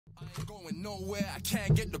Going nowhere, I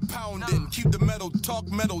can't get the pounding. Keep the metal talk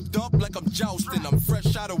metaled up like I'm jousting. I'm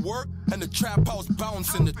fresh out of work and the trap house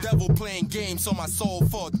bouncing. The devil playing games on my soul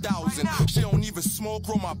for 1,000. She don't even smoke,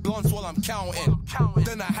 roll my blunts while I'm counting.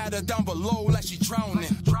 Then I had her down below like she drowning.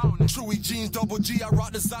 Chewy jeans, double G, I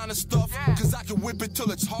rock designer stuff. Cause I can whip it till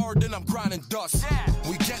it's hard, then I'm grinding dust.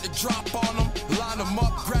 We get the drop on them, line them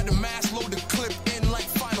up, grab the mask, load the clip in like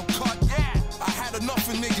Final Cut. I had enough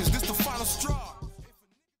of niggas, this the final straw.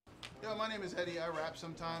 Yo, my name is Eddie, I rap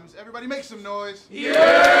sometimes. Everybody make some noise. Yeah!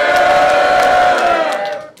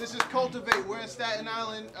 This is Cultivate, we're in Staten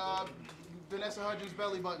Island. Vanessa Hudgens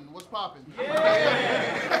belly button, what's poppin'?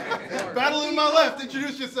 Yeah! Battle in my left,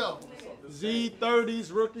 introduce yourself.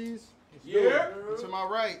 Z30s, rookies. Yeah! To my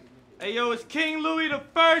right. Hey yo, it's King Louis the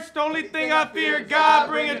First. Only thing I fear God,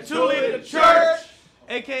 bring a Thule to the church.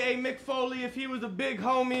 AKA Mick Foley, if he was a big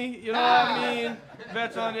homie, you know what I mean?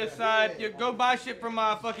 Vets on this side. You go buy shit from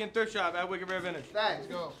my fucking thrift shop at Wicked Rare Vintage. Thanks,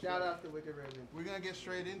 go. Shout out to Wicked Rare Vintage. We're gonna get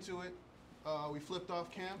straight into it. We flipped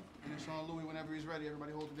off cam, and it's on Louis whenever he's ready.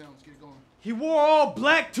 Everybody hold it down, let's get it going. He wore all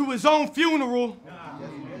black to his own funeral.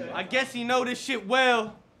 I guess he know this shit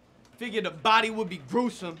well. Figured the body would be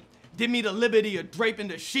gruesome. Did me the liberty of draping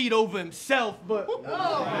the sheet over himself, but...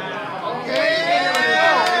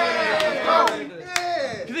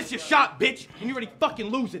 Cause it's your shot, bitch, and you already fucking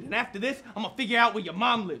lose it. And after this, I'm gonna figure out where your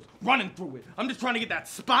mom lives, running through it. I'm just trying to get that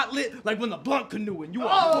spot lit like when the blunt canoeing. You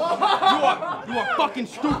are fucking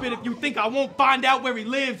stupid if you think I won't find out where he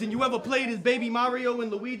lives. And you ever played his baby Mario and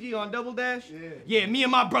Luigi on Double Dash? Yeah, me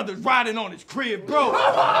and my brothers riding on his crib, bro.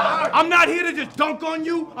 I'm not here to just dunk on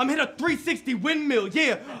you. I'm here to 360 windmill.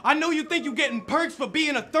 Yeah, I know you think you're getting perks for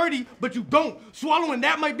being a 30, but you don't. Swallowing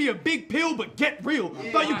that might be a big pill, but get real.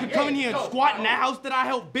 Thought you could come in here and squat in that house that I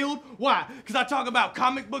helped build? Why? Because I talk about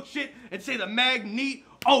comic book shit and say the mag neat.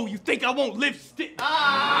 Oh, you think I won't lift stick?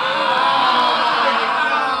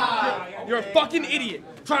 You're a fucking idiot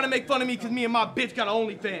trying to make fun of me because me and my bitch got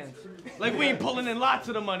OnlyFans. Like we ain't pulling in lots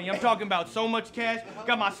of the money. I'm talking about so much cash,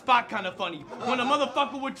 got my spot kind of funny. When a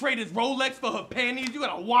motherfucker would trade his Rolex for her panties, you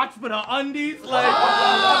got a watch for her undies? Like,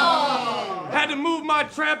 had to move my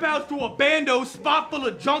trap house to a bando, spot full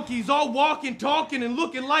of junkies, all walking, talking, and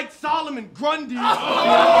looking like Solomon Grundy.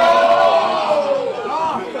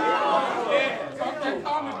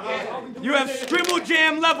 You have scribble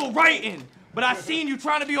jam level writing. But I seen you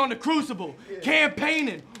trying to be on the Crucible,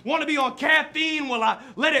 campaigning, want to be on caffeine while I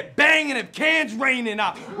let it bang and if cans raining.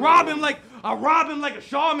 I rob him like a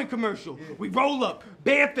Charmin commercial. We roll up,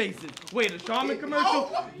 bare faces. Wait, a Charmin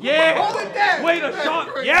commercial? Yeah. Wait, a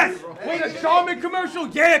Charmin? Yes. Wait, a Charmin commercial?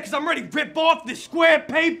 Yeah, because I'm ready to rip off this square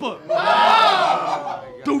paper.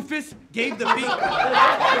 Doofus gave the beat.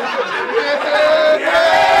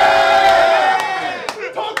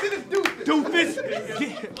 Talk to this doofus. Doofus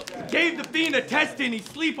gave the fiend a test and he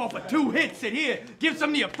sleep off of 2 hits. Said here, give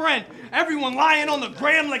some to your friend. Everyone lying on the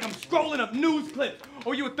gram like I'm scrolling up news clips.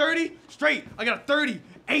 Oh, you a 30? Straight, I got a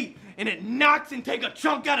 38. And it knocks and take a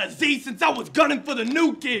chunk out of Z since I was gunning for the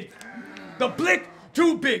new kids. The blick,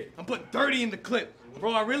 too big. I'm putting 30 in the clip.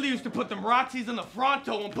 Bro, I really used to put them Roxy's in the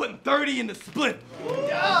Fronto. I'm putting 30 in the split.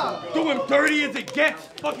 Doing 30 as it gets.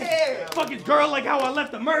 Fucking girl like how I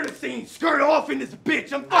left the murder scene. Skirt off in this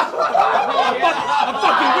bitch. I'm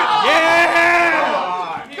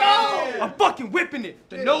fucking whipping it.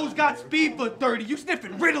 The nose got speed for 30. You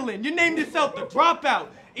sniffing Ritalin. You named yourself the Dropout.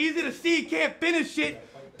 Easy to see, can't finish shit.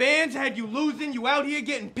 Fans had you losing. You out here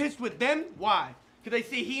getting pissed with them? Why? Cause they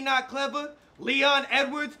see he not clever? Leon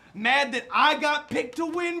Edwards, mad that I got picked to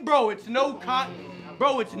win? Bro, it's no contest.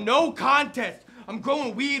 I'm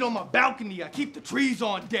growing weed on my balcony. I keep the trees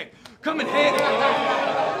on deck. Come and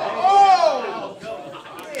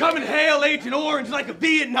hail Agent Orange like a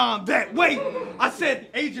Vietnam vet. Wait, I said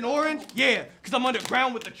Agent Orange? Yeah, because I'm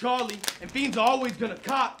underground with the Charlie, and fiends are always gonna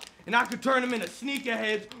cop. And I could turn them into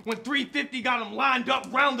sneakerheads when 350 got them lined up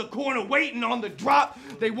round the corner waiting on the drop.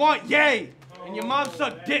 They want yay. And your mom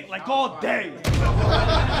sucked dick like all day.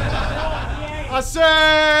 I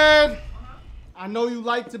said, I know you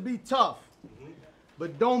like to be tough,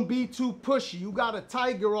 but don't be too pushy. You got a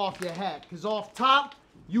tiger off your hat, cause off top,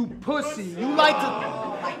 you pussy. You like to...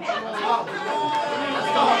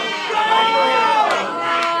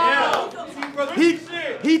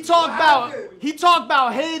 He talked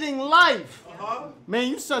about hating life. Man,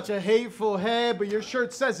 you such a hateful head, but your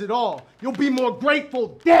shirt says it all. You'll be more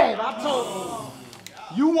grateful dead. I told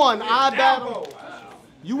you. You won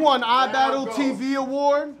iBattleTV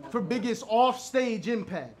award for biggest offstage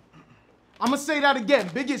impact. I'm gonna say that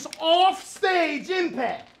again. Biggest offstage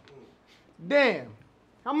impact. Damn.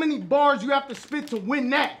 How many bars you have to spit to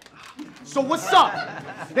win that? So what's up?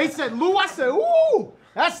 They said, Lou, I said, ooh,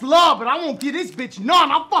 that's love, but I won't give this bitch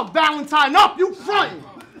none. I'll fuck Valentine up, you frontin'.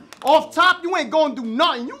 Off top, you ain't gonna do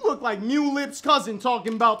nothing. You look like Mew Lip's cousin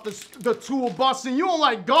talking about the tour bus, and you don't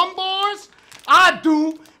like gum bars? I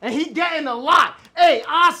do, and he getting a lot. Hey,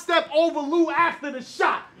 I step over Lou after the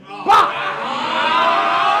shot. Bah!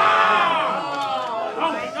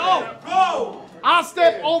 Go! I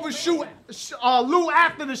step over Lou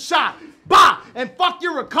after the shot. Bah! And fuck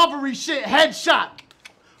your recovery shit, headshot.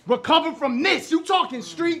 Recover from this. You talking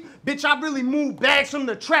street? Bitch, I really moved bags from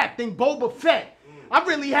the trap, think Boba Fett. I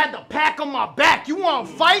really had the pack on my back. You wanna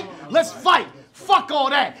fight? Let's fight. Fuck all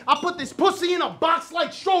that. I put this pussy in a box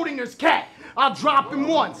like Schrodinger's cat. I'll drop him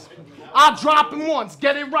once.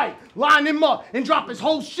 Get it right. Line him up and drop his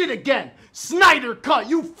whole shit again. Snyder cut,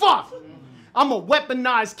 you fuck. I'm a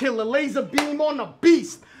weaponized killer. Laser beam on the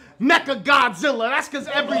beast. Mecha Godzilla. That's cause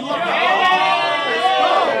every line.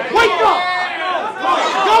 Wake up!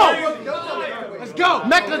 Let's go! Let's go!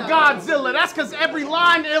 Mecha Godzilla. That's cause every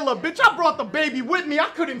line illa. Bitch, I brought the baby with me. I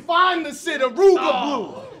couldn't find the shit.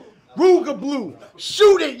 Ruga Blue.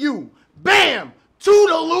 Shoot at you. Bam!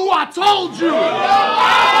 Toodaloo, I told you! Oh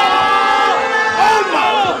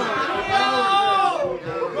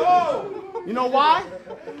my! You know why?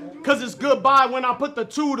 Cause it's goodbye when I put the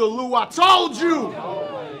Toodaloo, I told you!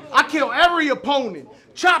 I kill every opponent.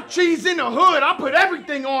 Chop cheese in the hood, I put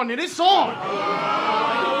everything on it, it's on!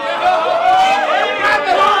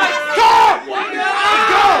 Go!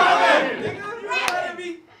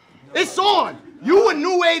 It's on! You a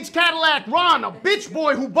new age Cadillac Ron, a bitch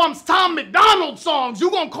boy who bumps Tom McDonald songs. You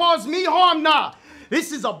gonna cause me harm? Nah.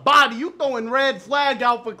 This is a body. You throwing red flag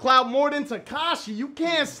out for clout more than Takashi. You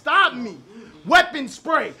can't stop me. Weapon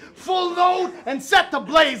spray, full load and set to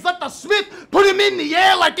blaze. Let the Smith put him in the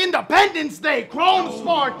air like Independence Day. Chrome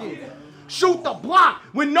sparking. Shoot the block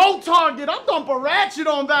with no target. I'll dump a ratchet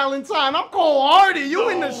on Valentine. I'm cold-hearted. You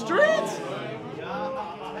in the streets?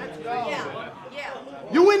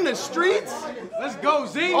 You in the streets? Let's go,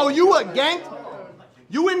 Z. Oh, you a gang?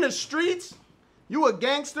 You in the streets? You a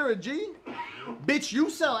gangster, a G? Bitch, you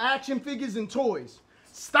sell action figures and toys.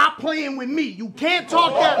 Stop playing with me. You can't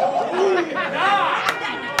talk that.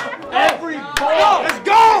 Every ball. Let's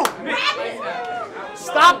go.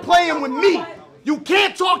 Stop playing with me. You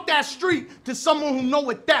can't talk that street to someone who know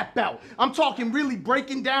what that about. I'm talking really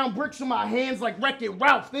breaking down bricks in my hands like Wreck-It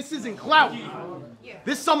Ralph. This isn't clout.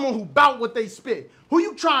 This someone who bout what they spit. Who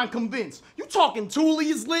you trying to convince? You talking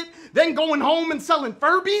Thule's lit, then going home and selling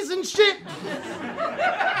Furbies and shit?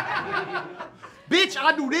 Bitch,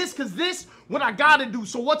 I do this cause this what I gotta do.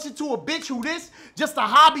 So what's it to a bitch who this? Just a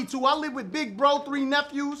hobby to. I live with Big Bro, 3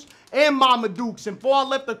 nephews, and Mama Dukes. And before I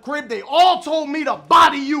left the crib, they all told me to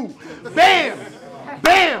body you. Bam!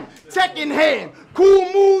 Bam! Tech in hand. Cool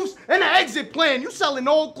moves and an exit plan. You selling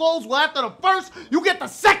old clothes, well after the first, you get the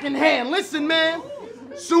second hand. Listen, man.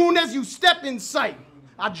 Soon as you step in sight,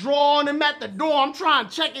 I draw on him at the door. I'm trying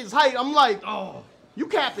to check his height. I'm like, oh, you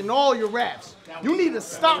capping all your raps. You need to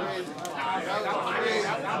stop.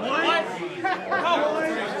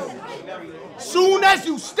 Soon as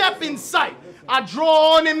you step in sight, I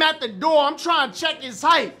draw on him at the door. I'm trying to check his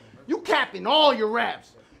height. You capping all your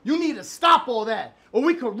raps. You need to stop all that, or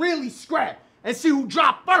we could really scrap and see who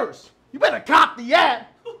dropped first. You better cop the ad.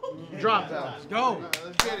 Drop that. Let's go.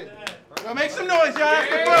 Let's get it. Now make some noise, y'all.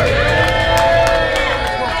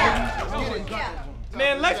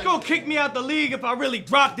 Man, let's go kick me out the league if I really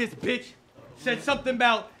drop this bitch. Said something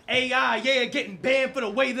about AI, yeah, getting banned for the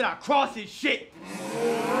way that I cross his shit.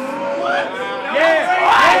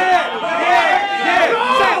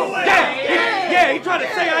 Yeah, he tried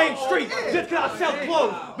to say I ain't street just cause I sell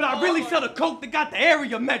clothes, but I really sell the coke that got the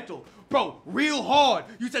area mental. Bro, real hard.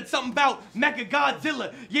 You said something about Mecha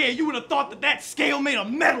Godzilla. Yeah, you would have thought that that scale made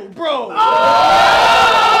of metal, bro.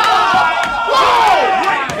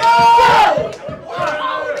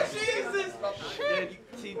 Jesus.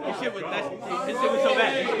 See, this shit was so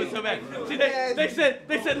bad. This was so bad. See, they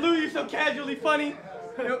said, Lou, you're so casually funny.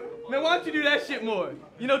 Man, why don't you do that shit more?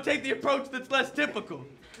 You know, take the approach that's less typical.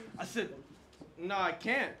 I said, no, I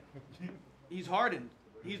can't. He's hardened.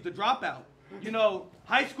 He's the dropout. You know,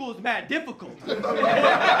 high school is mad difficult.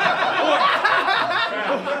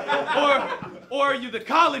 or are you the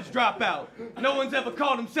college dropout? No one's ever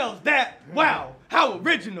called themselves that. Wow, how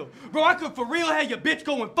original. Bro, I could for real have your bitch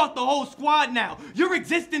go and fuck the whole squad now. Your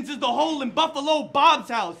existence is the hole in Buffalo Bob's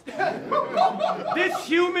house. This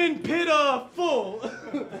human pitiful.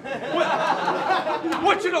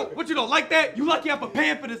 What you don't like that? You lucky I'm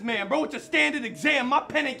preparing for this man, bro. It's a standard exam. My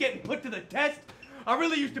pen ain't getting put to the test. I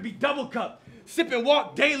really used to be double cupped, sip and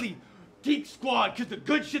walk daily, Geek Squad, cause the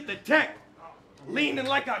good shit the tech. Leaning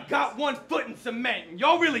like I got one foot in cement. And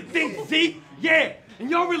y'all really think Z? Yeah. And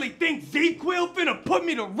y'all really think Z Quill finna put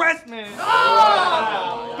me to rest, man?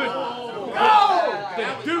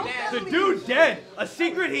 The dude dead. A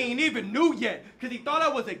secret he ain't even knew yet. Cause he thought I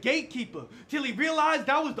was a gatekeeper. Till he realized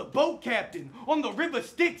I was the boat captain. On the river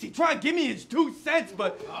Styx, he tried to give me his 2 cents,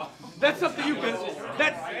 but that's something you can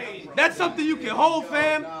that's something you can hold,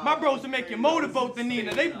 fam. My bros are making motorboats in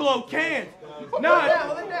Nina. They blow cans. Nah,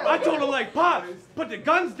 I told him like, Pop, put the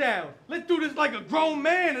guns down. Let's do this like a grown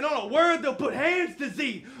man, and on a word, they'll put hands to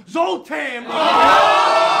Z. Zoltan.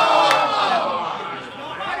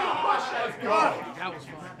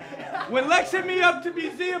 When Lex hit me up to be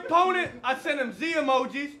Z opponent, I sent him Z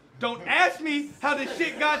emojis. Don't ask me how this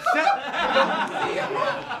shit got set.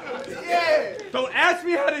 Don't ask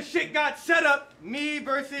me how this shit got set up. Me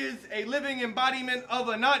versus a living embodiment of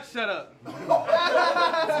a not set up.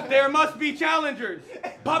 There must be challengers.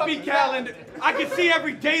 Puppy calendar. I can see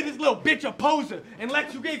every day this little bitch a poser. And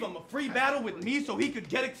Lex, you gave him a free battle with me so he could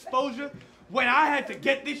get exposure. When I had to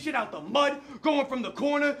get this shit out the mud, going from the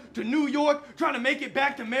corner to New York, trying to make it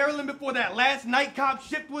back to Maryland before that last night cop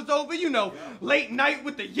shift was over, you know, late night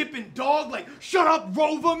with the yipping dog, like, shut up,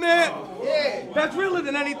 Rover, man. That's realer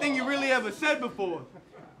than anything you really ever said before.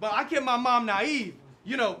 But I kept my mom naive,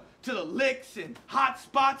 you know, to the licks and hot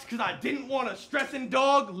spots, because I didn't want a stressing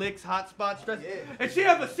dog. Licks, hot spots, stressing. If she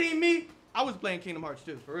ever seen me, I was playing Kingdom Hearts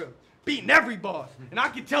 2, for real. Beating every boss. And I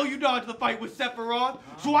could tell you dodged the fight with Sephiroth,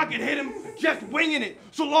 so I could hit him just winging it,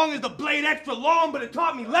 so long as the blade extra long, but it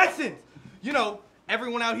taught me lessons. You know,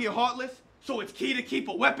 everyone out here heartless, so it's key to keep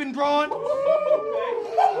a weapon drawn.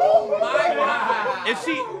 If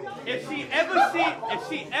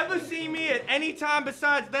she ever see me at any time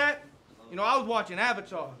besides that, you know, I was watching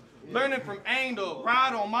Avatar, learning from Aang to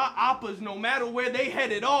ride on my oppas no matter where they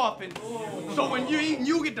headed off. And so when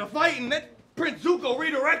you get to fighting, that Prince Zuko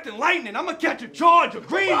redirecting lightning, I'm gonna catch a charge of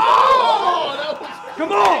green.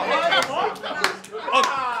 Come on!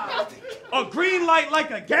 A green light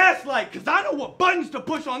like a gas light, cause I know what buttons to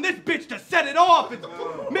push on this bitch to set it off. It's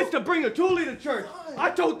Mr. Bring a Toolie to church.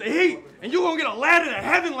 I told the heat, and you gonna get a ladder to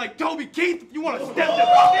heaven like Toby Keith if you wanna step to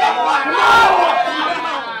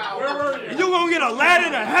And you gonna get a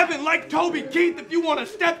ladder to heaven like Toby Keith if you wanna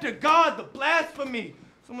step to God, the blasphemy.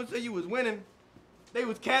 Someone said you was winning. They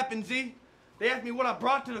was capping Z. They asked me what I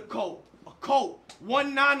brought to the cult. A cult.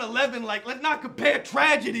 1/9/11, like, let's not compare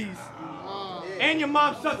tragedies. And your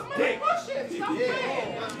mom sucks dick. Let's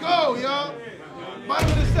go, y'all.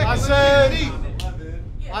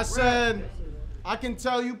 I said, I can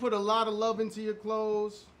tell you put a lot of love into your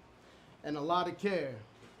clothes and a lot of care.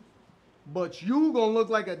 But you gonna look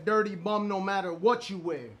like a dirty bum no matter what you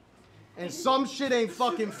wear. And some shit ain't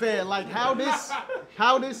fucking fair. Like how this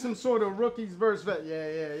some sort of rookies verse vet.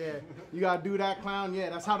 Yeah. You gotta do that, clown. Yeah,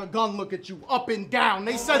 that's how the gun look at you, up and down.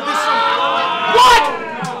 They said this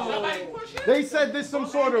what? They said this some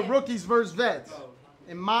sort of rookies verse vets.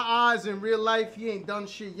 In my eyes, in real life, he ain't done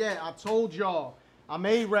shit yet. I told y'all, I'm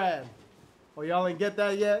A-Rab. Oh, y'all ain't get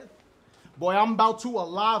that yet? Boy, I'm about to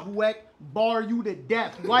Allahu bar you to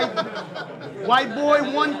death. White boy,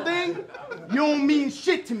 one thing, you don't mean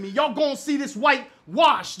shit to me. Y'all gonna see this white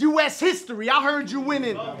washed U.S. history. I heard you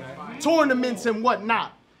winning tournaments and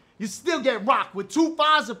whatnot. You still get rocked with 2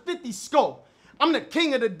 5s of 50 scope. I'm the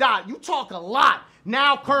king of the dot. You talk a lot.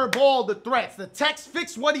 Now curb all the threats. The text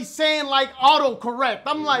fix what he's saying like autocorrect.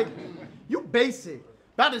 I'm like, you basic.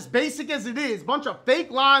 About as basic as it is. Bunch of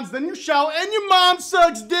fake lines, then you shout, and your mom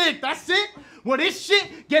sucks dick. That's it? Well, this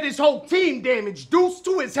shit get his whole team damaged. Deuce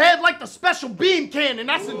to his head like the special beam cannon.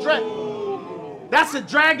 That's a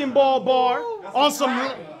Dragon Ball bar on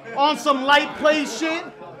some light play shit.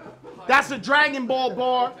 That's a Dragon Ball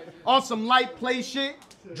bar on some light play shit.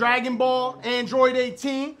 Dragon Ball, Android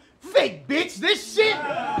 18. Fake bitch, this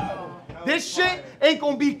shit ain't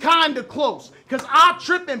gonna be kinda close. Cause I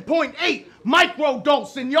trip in 0.8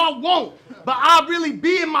 microdose and y'all won't. But I really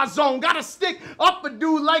be in my zone. Gotta stick up a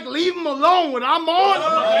dude like leave him alone. What I'm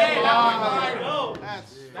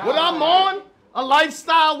on, a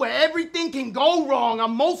lifestyle where everything can go wrong.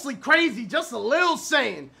 I'm mostly crazy, just a little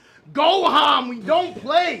saying. Go home, we don't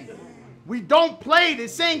play. We don't play,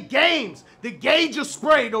 this ain't games. The gauge is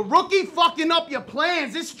spray. The rookie fucking up your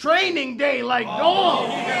plans. It's training day, like dog.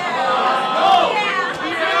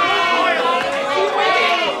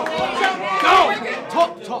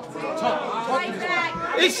 Talk.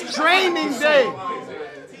 It's training day.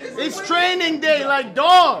 It's training day, like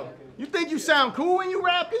dog. You think you sound cool when you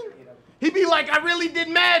rapping? He be like, I really did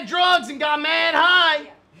mad drugs and got mad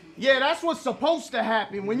high. Yeah, that's what's supposed to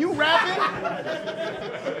happen. When you rapping,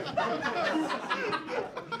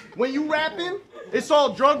 it's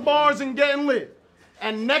all drug bars and getting lit.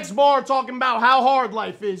 And next bar talking about how hard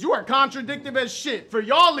life is. You are contradictive as shit. For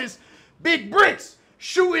y'all, it's big bricks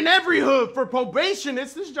shooting every hood. For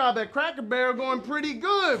probationists, this job at Cracker Barrel going pretty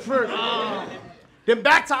good. Then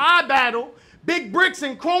back to iBattle. Big bricks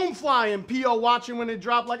and chrome flying. P.O. watching when it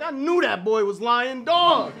dropped like I knew that boy was lying,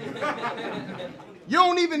 dog. You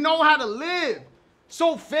don't even know how to live.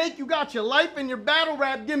 So fake, you got your life and your battle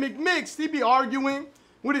rap gimmick mixed. He be arguing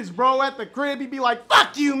with his bro at the crib. He be like,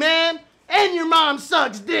 fuck you, man. And your mom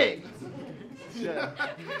sucks dick.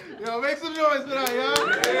 Yo, make some noise for that, yo.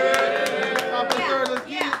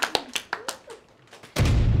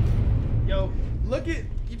 Yo, look at,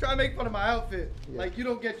 you try to make fun of my outfit. Yeah. Like you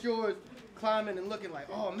don't get yours climbing and looking like,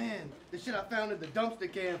 oh man, the shit I found in the dumpster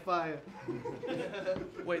can fire.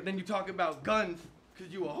 Wait, then you talk about guns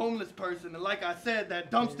because you a homeless person, and like I said, that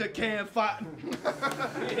dumpster can fire.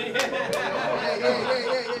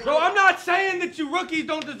 Bro, I'm not saying that you rookies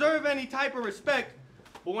don't deserve any type of respect,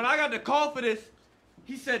 but when I got the call for this,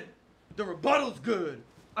 he said, the rebuttal's good.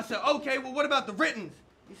 I said, okay, well what about the writtens?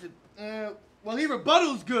 He said, well, he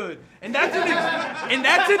rebuttal's good. And that's an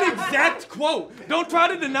exact quote. Don't try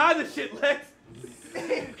to deny the shit, Lex.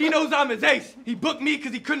 He knows I'm his ace. He booked me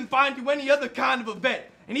because he couldn't find you any other kind of event.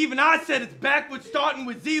 And even I said it's backwards starting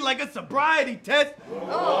with Z like a sobriety test.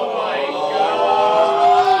 Oh my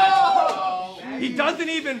God. He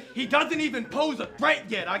doesn't even pose a threat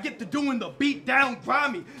yet. I get to doing the beat down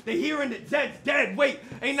grimy. They're hearing that Zed's dead. Wait,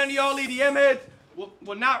 ain't none of y'all EDM heads?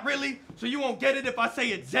 Well, not really. So you won't get it if I say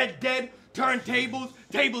it's Zed dead. Turntables,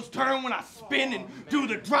 tables turn when I spin and do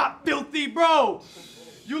the drop, filthy bro.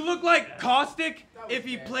 You look like Caustic if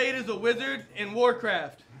he played as a wizard in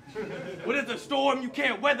Warcraft. When it's a storm you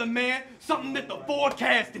can't weather, man. Something that the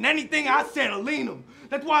forecast and anything I said'll lean him.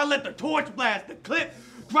 That's why I let the torch blast, the clip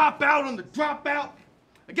drop out on the dropout.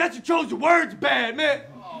 I guess you chose your words bad, man.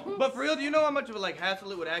 But for real, do you know how much of a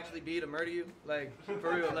hassle it would actually be to murder you? Like,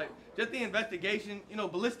 for real, just the investigation,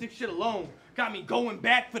 ballistic shit alone got me going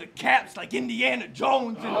back for the caps like Indiana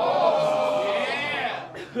Jones. And yeah!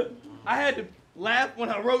 I had to laugh when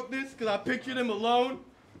I wrote this because I pictured him alone,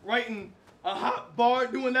 writing a hot bar,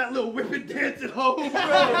 doing that little whipping dance at home,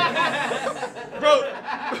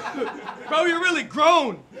 bro, you're really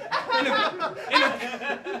grown.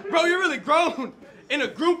 Bro, you're really grown. In a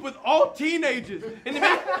group with all teenagers, and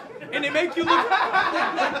they make you look.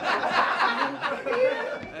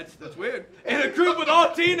 That's weird. In a group with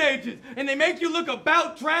all teenagers, and they make you look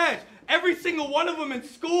about trash. Every single one of them in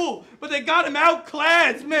school, but they got him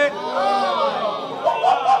outclassed, man.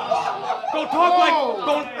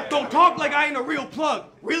 Don't talk like I ain't a real plug.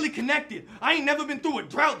 Really connected. I ain't never been through a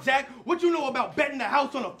drought, Zach. What you know about betting the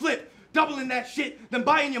house on a flip, doubling that shit, then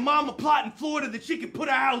buying your mom a plot in Florida that she could put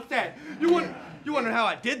her house at? You wonder how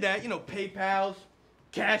I did that? PayPals,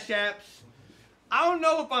 Cash Apps. I don't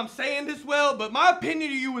know if I'm saying this well, but my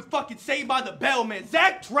opinion of you was fucking Saved by the Bell, man.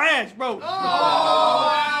 Zach trash, bro.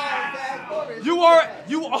 You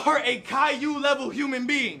are a Caillou level human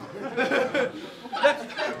being.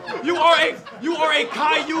 You are a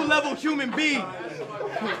Caillou level human being.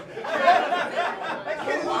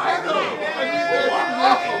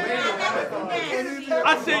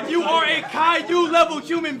 I said you are a Caillou level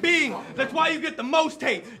human being. That's why you get the most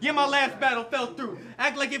hate. Yeah, my last battle fell through.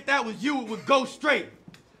 Act like if that was you, it would go straight.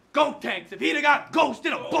 Go Tanks. If he'd have got Ghost,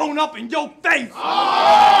 it'd have blown up in your face.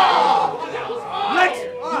 Lex,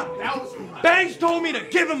 Bangs told me to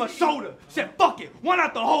give him a soda. Said, fuck it, why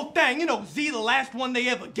not the whole thing? Z the last one they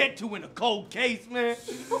ever get to in a cold case, man.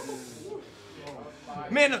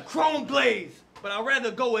 Man, a chrome blaze. But I'd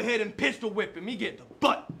rather go ahead and pistol whip him. He get the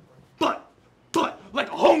butt, like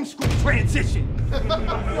a homeschool transition.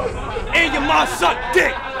 And your mom sucked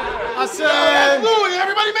dick. I said, Louie,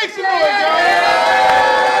 everybody make some noise, yo.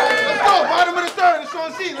 Let's go, bottom of the third, it's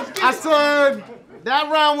on C, let's get it. I said, that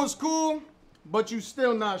round was cool, but you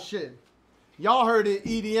still not shit. Y'all heard it,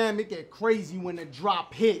 EDM, it get crazy when the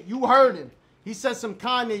drop hit. You heard him. He said some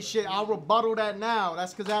Kanye shit, I'll rebuttal that now.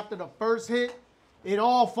 That's because after the first hit, it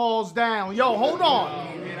all falls down. Yo, hold on.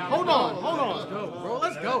 Hold on. Let's go, bro.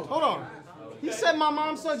 Let's go. Hold on. He said my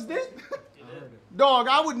mom sucks dick? Dog,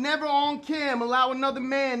 I would never on cam allow another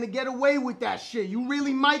man to get away with that shit. You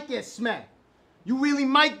really might get smacked. You really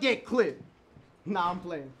might get clipped. Nah, I'm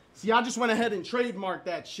playing. See, I just went ahead and trademarked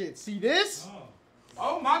that shit. See this?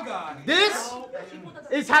 Oh my God. This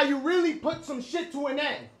is how you really put some shit to an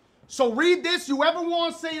end. So read this. You ever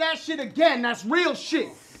want to say that shit again, that's real shit.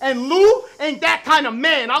 And Lou ain't that kind of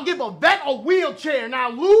man. I'll give a vet a wheelchair. Now,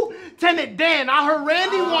 Lou, Lieutenant Dan, I heard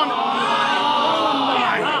Randy wanted...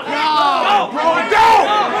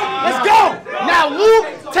 Let's go! Now, Lou,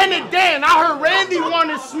 Lieutenant Dan, I heard Randy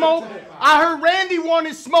wanted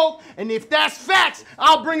smoke. And if that's facts,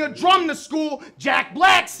 I'll bring a drum to school. Jack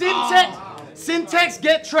Black, Syntax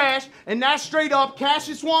get trashed, and that's straight up.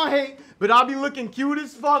 Cassius want hate, but I'll be looking cute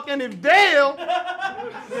as fuck. And if Dale,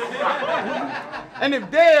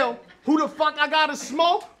 who the fuck I gotta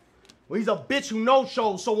smoke? Well, he's a bitch who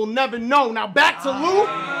no-shows, so we'll never know. Now back to Lou.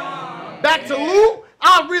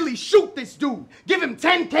 I'll really shoot this dude. Give him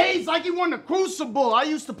 10 Ks like he won the Crucible. I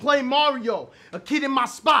used to play Mario, a kid in my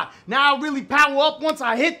spot. Now I'll really power up once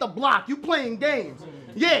I hit the block. You playing games.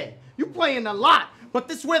 Yeah, you playing a lot. But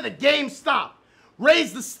this where the game stop.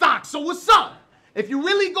 Raise the stock. So what's up? If you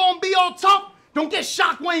really gonna be all tough, don't get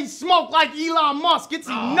shocked when you smoke like Elon Musk. It's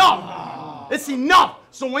enough. It's enough.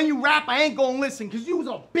 So when you rap, I ain't gonna listen, cause you was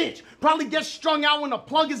a bitch. Probably get strung out when the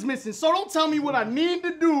plug is missing. So don't tell me what I need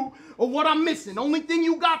to do or what I'm missing. Only thing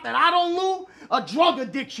you got that I don't lose, a drug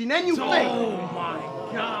addiction, and you fake. Oh my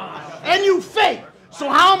God. And you fake. So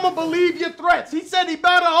how I'ma believe your threats? He said he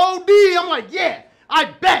better OD. I'm like, yeah, I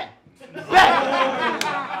bet.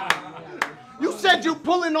 You said you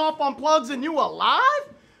pulling off on plugs and you alive?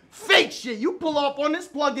 Fake shit. You pull off on this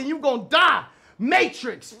plug and you gonna die.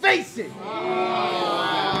 Matrix, face it. Come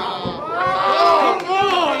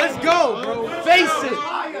on, let's go, bro. Face it.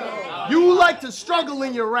 You like to struggle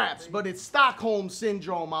in your raps, but it's Stockholm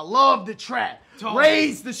Syndrome. I love the trap.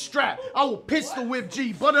 Raise the strap. I will pistol whip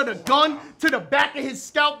G, butter the gun to the back of his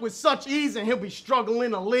scalp with such ease, and he'll be struggling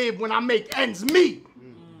to live when I make ends meet.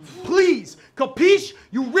 Please, capiche?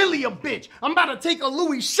 You really a bitch. I'm about to take a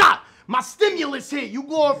Louis shot. My stimulus hit. You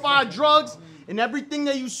glorify drugs and everything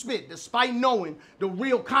that you spit, despite knowing the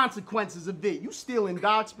real consequences of it. You stealing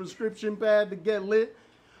Doc's prescription pad to get lit?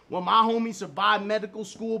 Well, my homie survived medical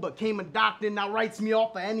school, became a doctor, now writes me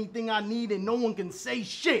off for anything I need, and no one can say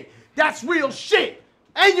shit. That's real shit.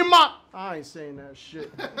 And your mom. I ain't saying that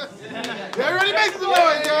shit. Everybody makes the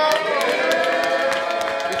noise, y'all.